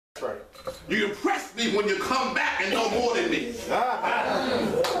That's right. You impress me when you come back and know more than me.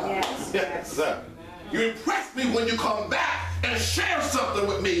 Yes, sir. You impress me when you come back and share something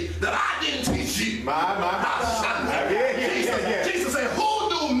with me that I didn't teach you. Jesus said, who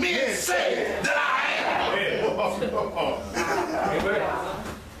do men say that I am?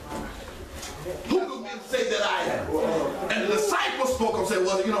 Who do men say that I am? And the disciples spoke up and said,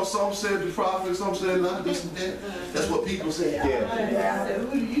 well, you know, some said the prophet, some said not this and that. That's what people say.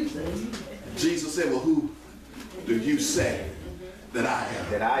 Who do you say? Jesus said, well, who do you say that I am?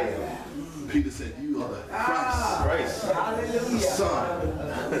 That I am. Peter said, you are the Christ, the Son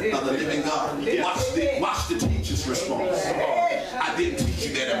of the living God. Watch the teacher's response. I didn't teach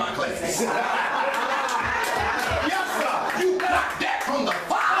you that in my class. Yes, sir. You got that from the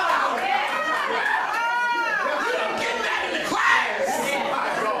Father. You didn't get that in the class.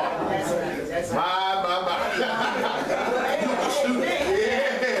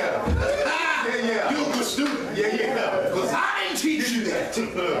 You're a good student. You're a good student. Because I didn't teach you that.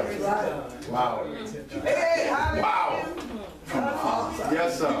 Wow. Wow.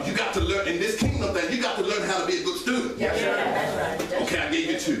 Yes, sir. You got to learn, in this kingdom thing, you got to learn how to be a good student. Yes, sir. Okay, I gave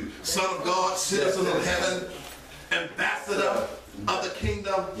you two. Son of God, citizen of heaven, ambassador of the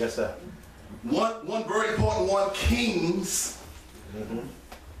kingdom. Yes, sir. One very important one, kings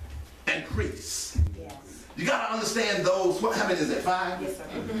and priests. You got to understand those. How many is that? 5? Yes, sir.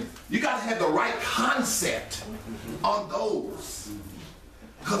 You got to have the right concept on those.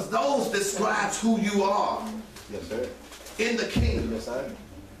 Because those describes who you are. Yes, sir. In the kingdom. Yes, sir.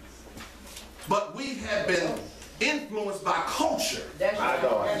 But we have been influenced by culture. That's my right.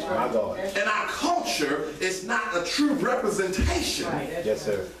 God. That's My right. God. And our culture is not a true representation Yes,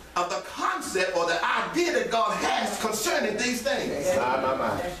 sir. of the concept or the idea that God has concerning these things. My. That's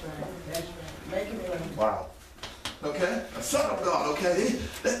right. That's right. Make it plain. Wow. Okay? A son of God, okay?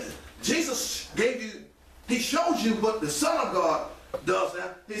 Jesus gave you, he showed you what the Son of God does now.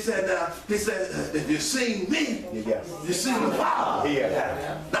 He said, if you've seen me, you've seen the Father.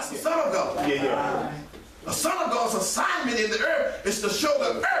 That's the Son of God. The Son of God's assignment in the earth is to show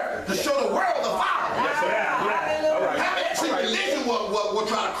the earth, to show the world the Father. Actually, religion will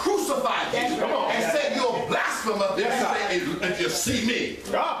try to crucify you and say you're a blasphemer if you see me.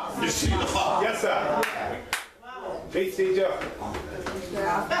 You see the Father. Yes, sir. Peace, teacher.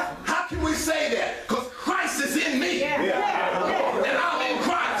 How can we say that? Because Christ is in me. And I'm in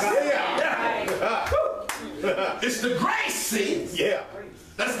Christ. It's the grace, see,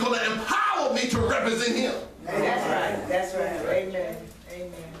 that's going to empower me to represent him. That's right. That's right. Amen.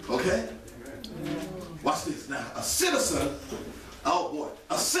 Amen. Okay? Watch this now. A citizen, oh boy,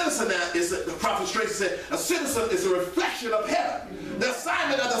 a citizen now is, the prophet Tracy said, a citizen is a reflection of heaven. The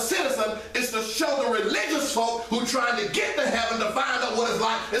assignment of the citizen is to show the religious folk who are trying to get to heaven to find out what it's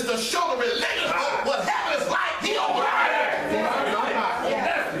like, is to show the religious folk what heaven is like here on earth.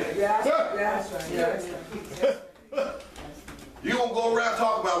 You don't go around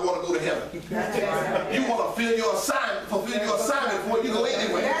talking about want to go to heaven. You want to fulfill your assignment before you go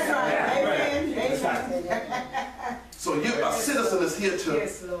anywhere. That's right. Amen. So a citizen is here to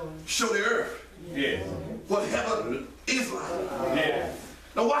show the earth what heaven is like.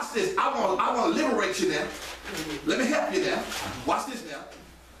 Now watch this. I want to liberate you now. Let me help you now. Watch this now.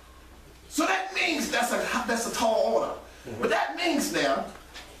 So that means that's a tall order. But that means now,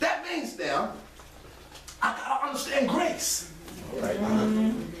 I gotta understand grace.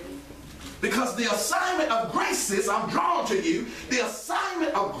 Because the assignment of grace is, I'm drawn to you, the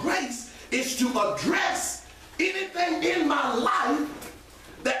assignment of grace is to address anything in my life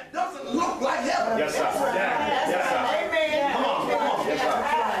that doesn't look like heaven. Yes, sir. Yes, sir. Amen. Come on. Yes,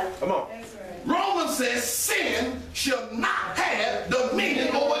 sir. Come on. Romans says sin shall not have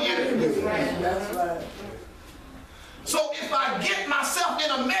dominion over you. That's right. So if I get myself in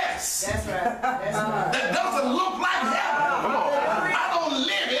a mess that doesn't look like heaven, I don't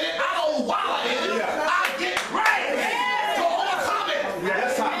live in it, I don't wallow in it, I get grace to overcome it.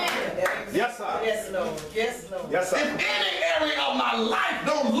 Yes, sir. Yes, sir. Yes, Lord. Yes, Lord. Yes, sir. If any area of my life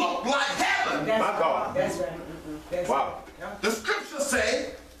don't look like heaven, My God. That's right. That's Wow. the scriptures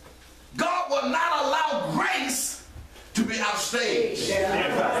say God will not allow grace to be outstaged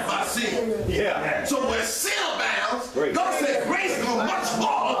by sin. Yeah. So where sin abounds, God said grace is much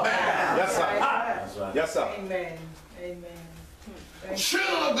more abound. Yes, sir. Yes, sir. Amen. Amen.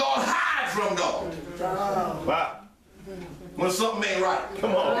 Children of God hide from God Wow. when something ain't right.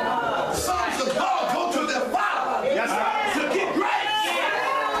 Come on. Sons of God go to their father Yes, sir. to get grace.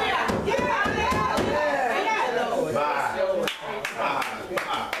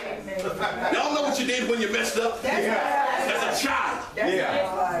 Y'all know what you did when you messed up? As a child.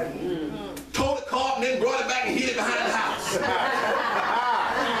 Towed the car and then brought it back and hid it behind the house.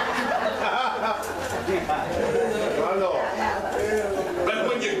 My Lord. But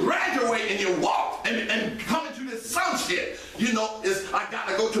when you graduate and you walk and come into this sonship, you know, I got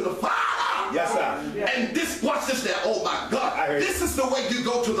to go to the Father. Yes, sir. And this, watch this now. Oh my God. This is the way you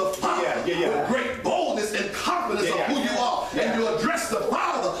go to the Father. With great boldness and confidence of who you are. And you address the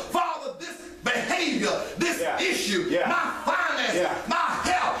Father. Father, this behavior, this issue, my finances, my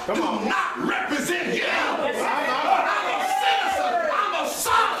health do not represent you. I'm a citizen. I'm a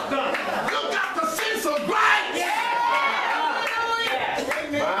son. You got to send some grace.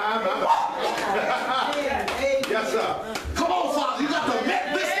 Yes, sir. Come on, Father. You got to make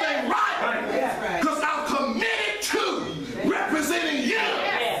this thing right. Because I'm committed to representing you.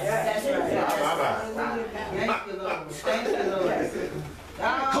 That's right. Thank you, Lord. Thank you, Lord.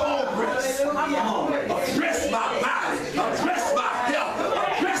 Come on, Chris. Address my body. Address my health.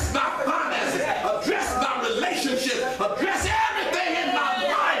 Address my finances. Address my relationship. Address everything in my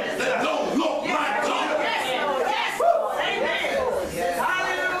life that don't look like God.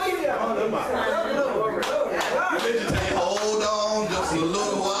 Religion say, hold on just a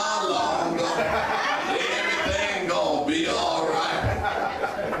little while longer. Everything gonna be all right.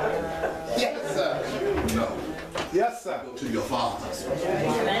 Yes, sir. No. Yes, sir. Go to your Father. That's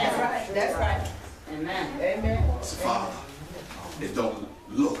right. That's right. Amen. Amen. Say, Father, it don't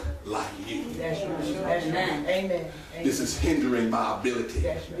look like you. That's right. Amen. Amen. This is hindering my ability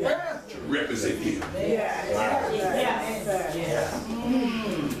That's right. to represent you.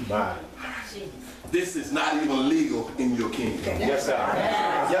 My. This is not even legal in your kingdom. Yes, sir.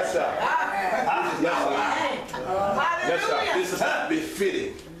 Yes, sir. Not allowed. Yes, sir. This is not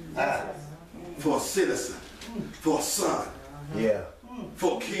befitting for a citizen, for a son, Yeah.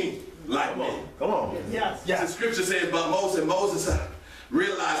 for a king like me. Come on. The scripture says about Moses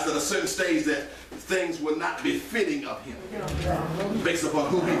realized at a certain stage that things were not befitting of him based upon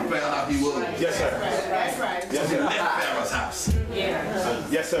who he found out he was. Yes, sir. That's right. Yes, He sir. left Pharaoh's house.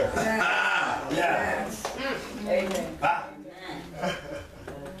 Yes, sir. Amen.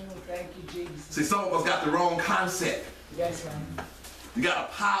 Thank you, Jesus. See, some of us got the wrong concept. That's right. You got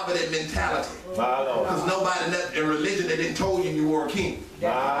a poverty mentality. My Lord. Because nobody in religion that didn't told you were a king.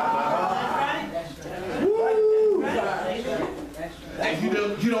 That's right. And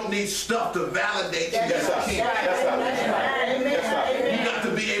you don't need stuff to validate you as Yes, a sir. king. Yes, sir. Yes, sir. You got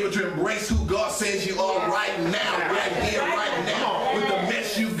to be able to embrace who God says you are right now, right here, right now, with the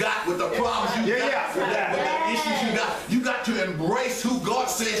mess you got, with the problems you got, with the issues you got. You got to embrace who God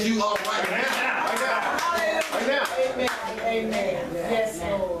says you are right now. Right now. Amen. Yes,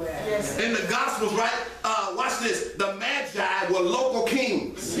 Lord. Yes. In the Gospels, right? Watch this. The Magi were local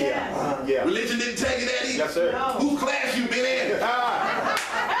kings. Yeah. Religion didn't tell you that either. Yes, sir. Whose class you been in?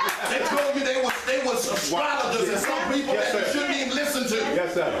 They told you they was astrologers and some people Yes, that you sir. shouldn't even listen to.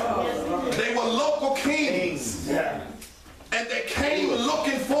 Yes, sir. They were local kings. And they came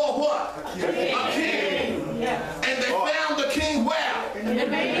looking for what? A king. And they found the king where? In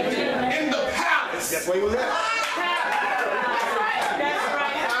the palace. That's where he was at.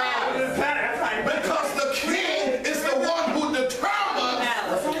 Because the king is the one who determines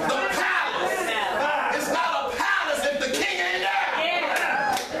the palace. It's not a palace if the king ain't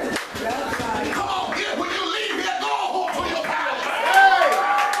there. Come on, when you leave here, go home to your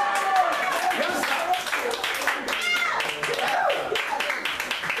palace.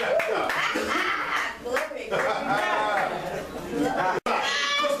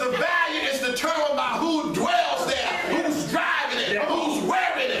 Because the value is determined by who dwells there, who's driving it, who's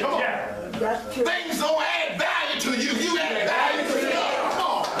wearing it. Things don't add value to you. You add value to them.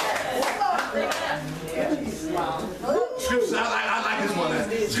 Come on. Scripture, I like this one.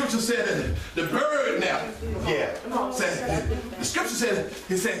 The scripture said that the bird now. The scripture said,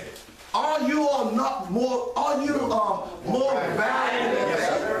 he said, are you more valuable?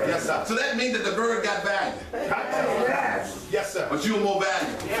 Yes, sir. So that means that the bird got value. Yes, sir. But you're more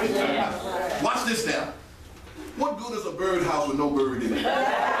valuable. Watch this now. What good is a birdhouse with no bird in it?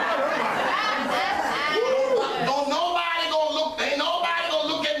 Ain't nobody gonna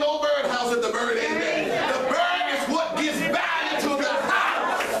look at no birdhouse if the bird ain't there. The bird is what gives value to the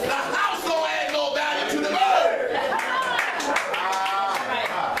house. The house don't add no value to the bird.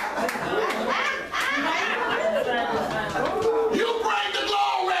 You bring the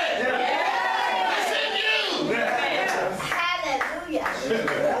glory. It's in you.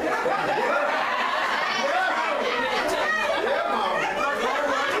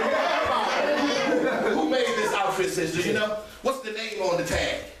 Who made this outfit, sis? Do you know? What's the name on the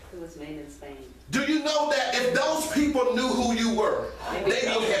tag? was made in Spain. Do you know that if those people knew who you were,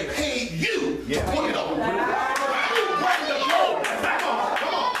 they would have paid you to put it on? You bring the glory. Come on,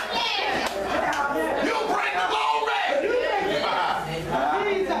 come on. You bring the glory.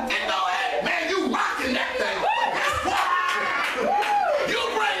 And no, hey, man, you rocking that thing. Guess what? You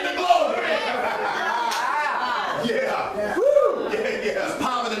bring the glory. Yeah. Yeah.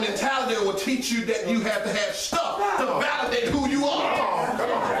 Poverty mentality will teach you that you have to have stuff to validate who you are.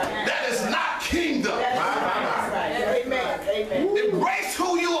 That is not kingdom. Amen. Amen. Embrace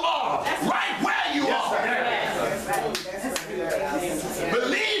who you are, right where you are.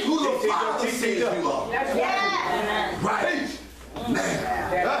 Believe who the Father says you are. Right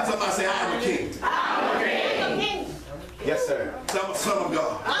now. Somebody say, I am a king. Yes, sir. I'm a son of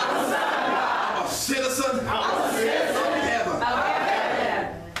God. I'm a citizen of heaven.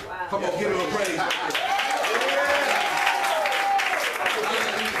 Come on, give him a praise.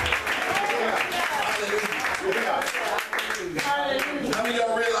 How many of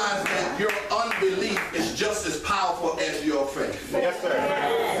y'all realize that your unbelief is just as powerful as your faith? Yes, sir.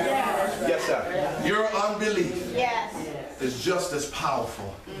 Yes, sir. Your unbelief is just as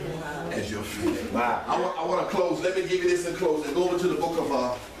powerful as your faith. Wow. I want to close. Let me give you this in closing. Go over to the book of,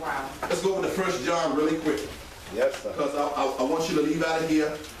 let's go over to 1 John really quick. Yes, sir. Because I want you to leave out of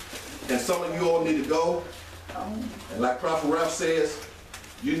here. And some of you all need to go. And like Prophet Ralph says,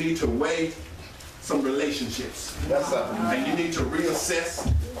 you need to weigh some relationships. Yes, sir. And you need to reassess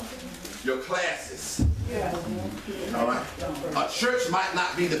your classes. All right? A church might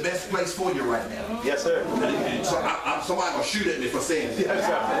not be the best place for you right now. Yes, sir. So somebody gonna shoot at me for saying that. Yes,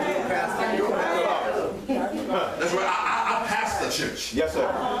 sir. That's right. I pastor a church. Yes, sir.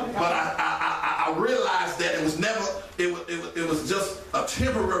 But I realized that it was never. It was just a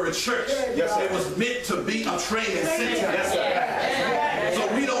temporary church. Yes, sir. It was meant to be a training center. Yes, sir. So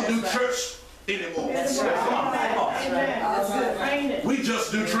we don't do church anymore. We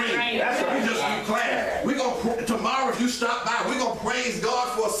just do training. We just do class. We gonna tomorrow if you stop by, we're gonna praise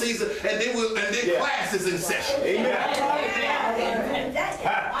God for a season, and then class is in session. Amen.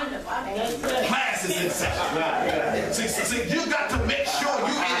 Class is in session. See, you got to make sure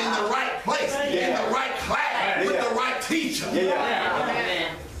you get in the right place, in the right class, with the right teacher.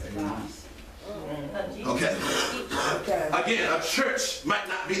 Okay. Again, a church might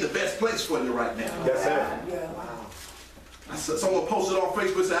not be the best place for you right now. Yes, sir. Someone posted on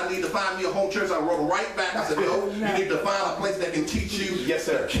Facebook, said, I need to find me a home church. I wrote right back. I said, no, you need to find a place that can teach you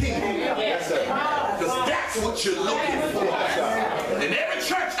the kingdom. Yes, sir. Because that's what you're looking for. And every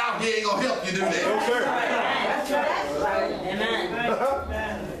church out here ain't going to help you do that.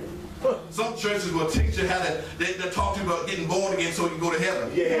 Amen. Some churches will teach you how to, they'll talk to you about getting born again so you can go to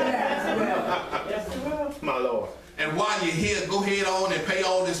heaven. Yeah. My Lord. And while you're here, go ahead on and pay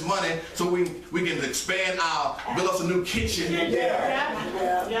all this money so we can expand build us a new kitchen.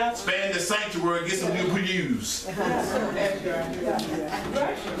 Expand the sanctuary, get some new pews.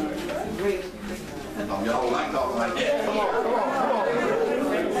 Y'all don't like talking like that. Come on.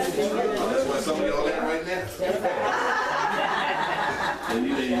 That's where some of y'all at right now. And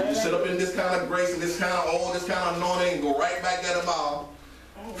you sit up in this kind of grace and this kind of oil, this kind of anointing, and go right back at the ball.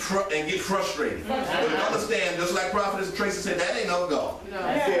 And get frustrated. But understand, just like Prophetess Tracy said, that ain't no God.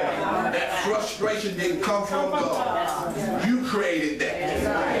 That frustration didn't come from God. You created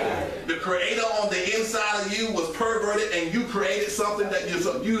that. The creator on the inside of you was perverted, and you created something that you're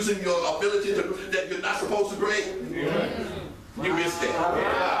using your ability to that you're not supposed to create. You missed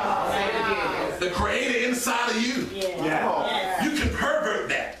that. The creator inside of you. You can pervert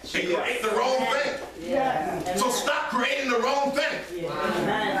that and create the wrong thing. So stop creating the wrong thing.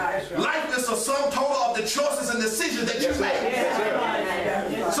 Life is a sum total of the choices and decisions that you make.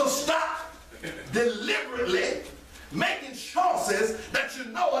 So stop deliberately making choices that you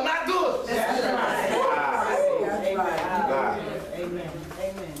know are not good.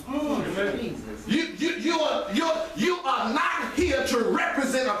 You are not here to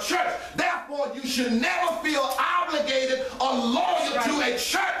represent a church. Therefore, you should never feel obligated or loyal to a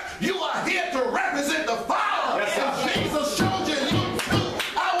church. You are here to represent the Father. Jesus showed you.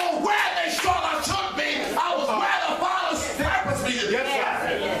 I was where they thought I should be. I was where the Father's purpose be. I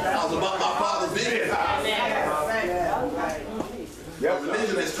was about my Father's business.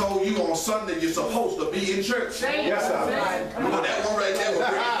 Religion has told you on Sunday you're supposed to be in church. Yes, sir. Well, that one right there will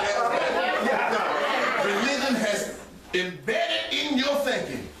bring it back. Religion has embedded in your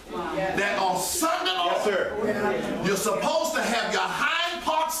thinking that on Sunday, you're supposed to have your